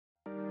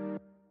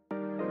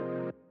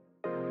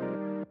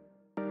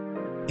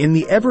In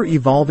the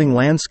ever-evolving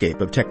landscape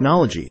of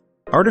technology,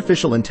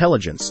 artificial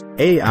intelligence,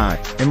 AI,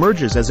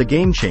 emerges as a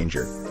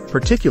game-changer,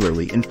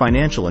 particularly in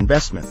financial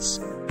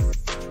investments.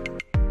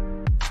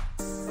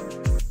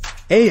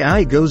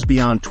 AI goes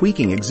beyond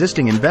tweaking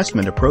existing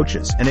investment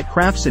approaches and it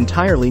crafts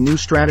entirely new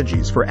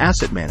strategies for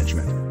asset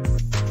management.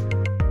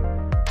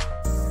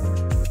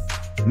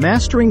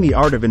 Mastering the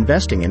art of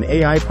investing in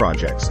AI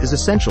projects is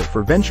essential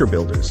for venture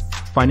builders,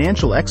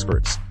 financial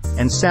experts,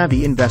 and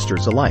savvy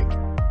investors alike.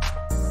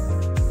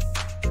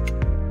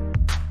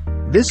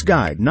 This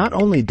guide not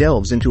only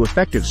delves into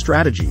effective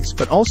strategies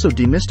but also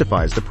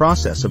demystifies the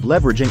process of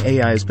leveraging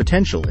AI's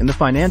potential in the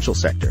financial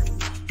sector.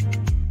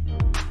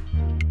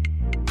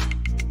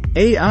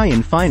 AI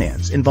in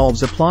finance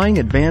involves applying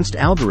advanced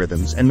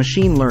algorithms and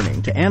machine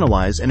learning to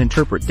analyze and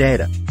interpret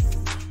data.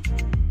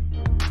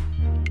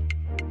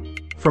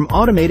 From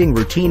automating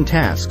routine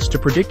tasks to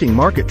predicting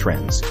market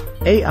trends,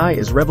 AI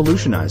is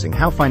revolutionizing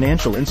how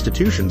financial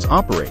institutions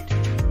operate.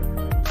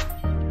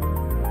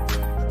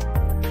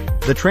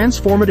 The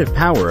transformative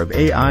power of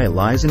AI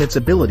lies in its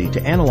ability to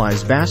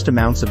analyze vast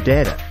amounts of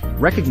data,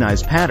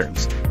 recognize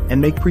patterns, and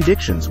make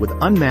predictions with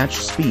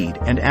unmatched speed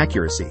and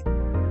accuracy.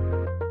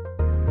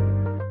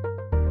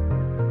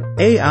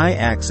 AI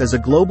acts as a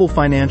global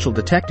financial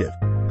detective,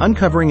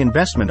 uncovering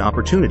investment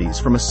opportunities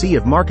from a sea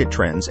of market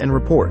trends and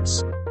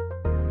reports.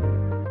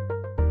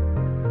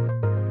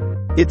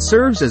 It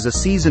serves as a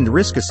seasoned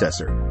risk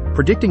assessor,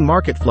 predicting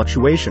market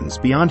fluctuations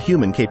beyond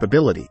human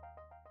capability.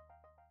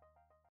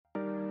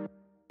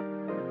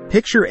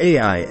 Picture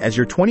AI as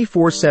your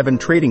 24/7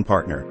 trading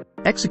partner,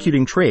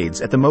 executing trades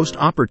at the most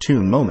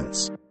opportune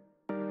moments.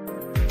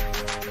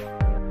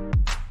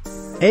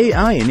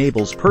 AI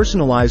enables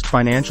personalized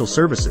financial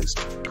services,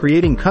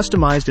 creating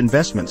customized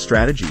investment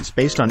strategies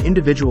based on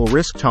individual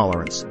risk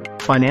tolerance,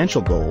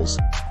 financial goals,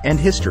 and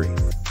history.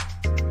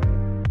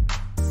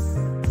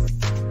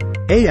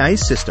 AI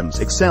systems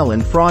excel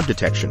in fraud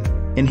detection,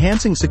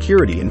 enhancing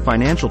security in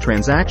financial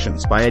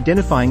transactions by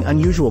identifying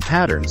unusual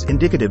patterns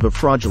indicative of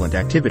fraudulent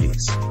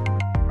activities.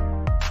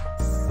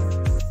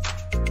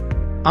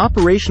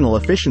 Operational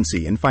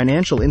efficiency in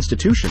financial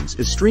institutions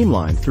is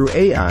streamlined through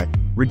AI,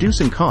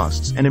 reducing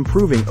costs and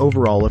improving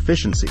overall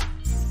efficiency.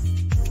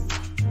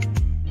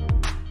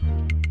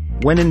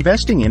 When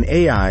investing in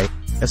AI,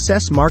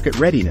 assess market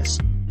readiness,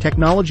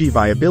 technology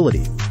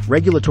viability,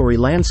 regulatory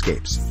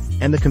landscapes,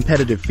 and the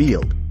competitive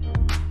field.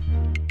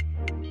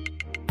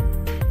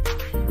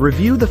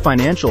 Review the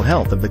financial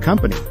health of the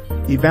company,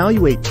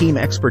 evaluate team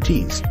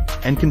expertise,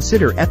 and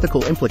consider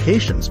ethical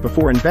implications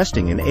before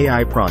investing in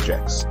AI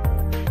projects.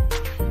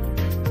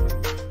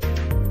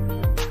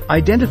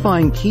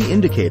 Identifying key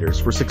indicators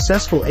for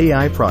successful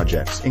AI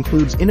projects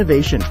includes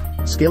innovation,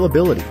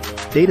 scalability,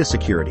 data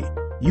security,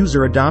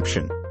 user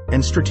adoption,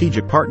 and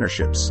strategic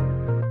partnerships.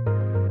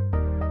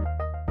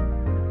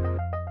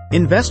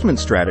 Investment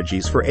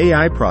strategies for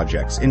AI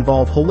projects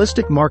involve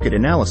holistic market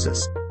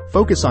analysis,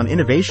 focus on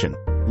innovation,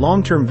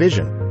 long-term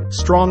vision,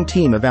 strong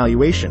team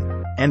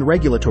evaluation, and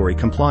regulatory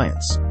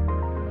compliance.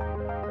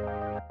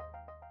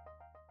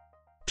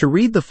 To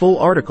read the full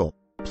article,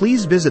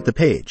 please visit the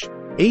page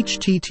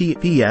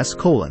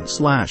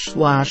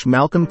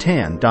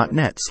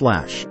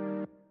https://malcolmtan.net/.